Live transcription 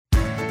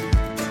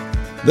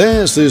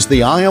This is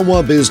the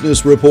Iowa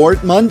Business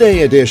Report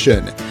Monday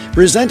edition,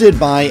 presented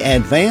by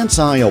Advance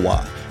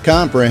Iowa,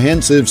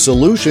 comprehensive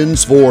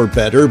solutions for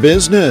better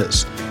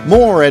business.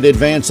 More at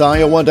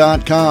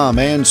advanceiowa.com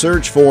and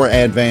search for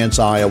Advance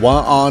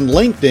Iowa on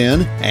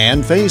LinkedIn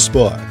and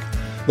Facebook.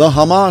 The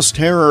Hamas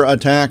terror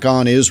attack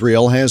on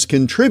Israel has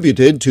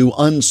contributed to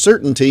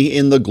uncertainty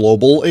in the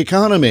global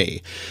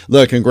economy.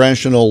 The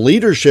congressional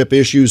leadership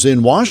issues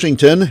in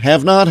Washington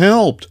have not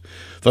helped.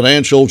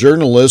 Financial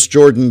journalist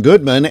Jordan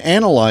Goodman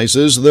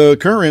analyzes the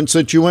current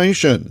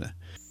situation.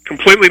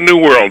 Completely new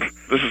world.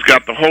 This has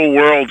got the whole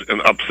world in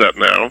upset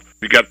now.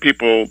 You got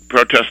people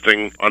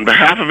protesting on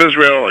behalf of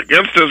Israel,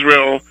 against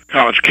Israel.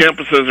 College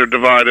campuses are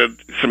divided.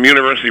 Some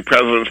university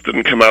presidents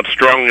didn't come out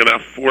strong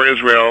enough for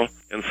Israel.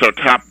 And so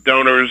top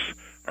donors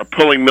are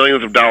pulling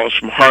millions of dollars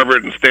from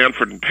Harvard and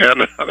Stanford and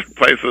Penn and other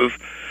places.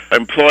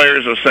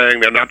 Employers are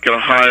saying they're not going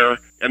to hire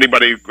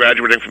anybody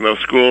graduating from those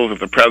schools if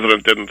the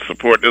president didn't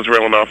support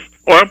Israel enough.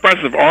 Oil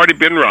prices have already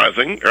been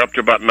rising. They're up to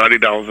about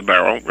 $90 a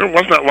barrel. It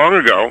wasn't that long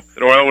ago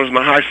that oil was in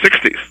the high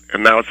 60s,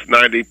 and now it's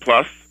 90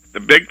 plus. The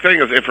big thing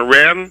is if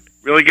Iran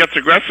really gets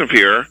aggressive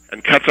here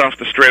and cuts off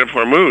the Strait of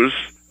Hormuz,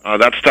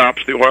 that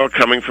stops the oil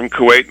coming from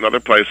Kuwait and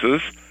other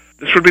places.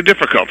 This would be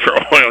difficult for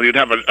oil. You'd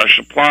have a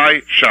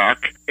supply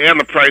shock, and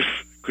the price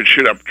could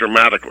shoot up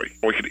dramatically.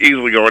 We could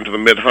easily go into the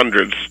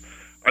mid-hundreds.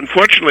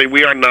 Unfortunately,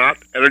 we are not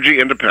energy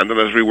independent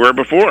as we were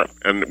before,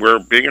 and we're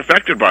being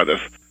affected by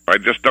this. I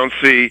just don't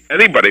see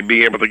anybody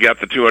being able to get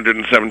the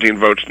 217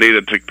 votes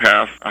needed to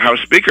pass a House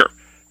Speaker.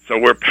 So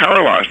we're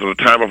paralyzed at a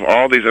time of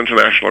all these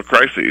international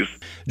crises.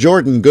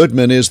 Jordan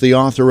Goodman is the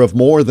author of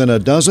more than a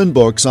dozen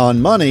books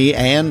on money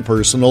and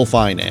personal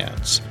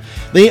finance.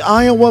 The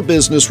Iowa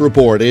Business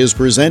Report is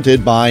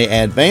presented by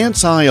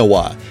Advance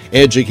Iowa,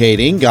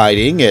 educating,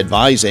 guiding,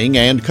 advising,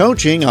 and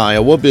coaching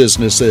Iowa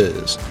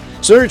businesses.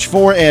 Search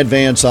for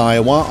Advance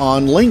Iowa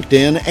on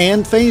LinkedIn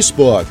and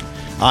Facebook.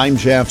 I'm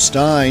Jeff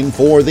Stein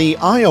for the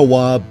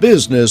Iowa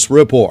Business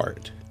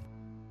Report.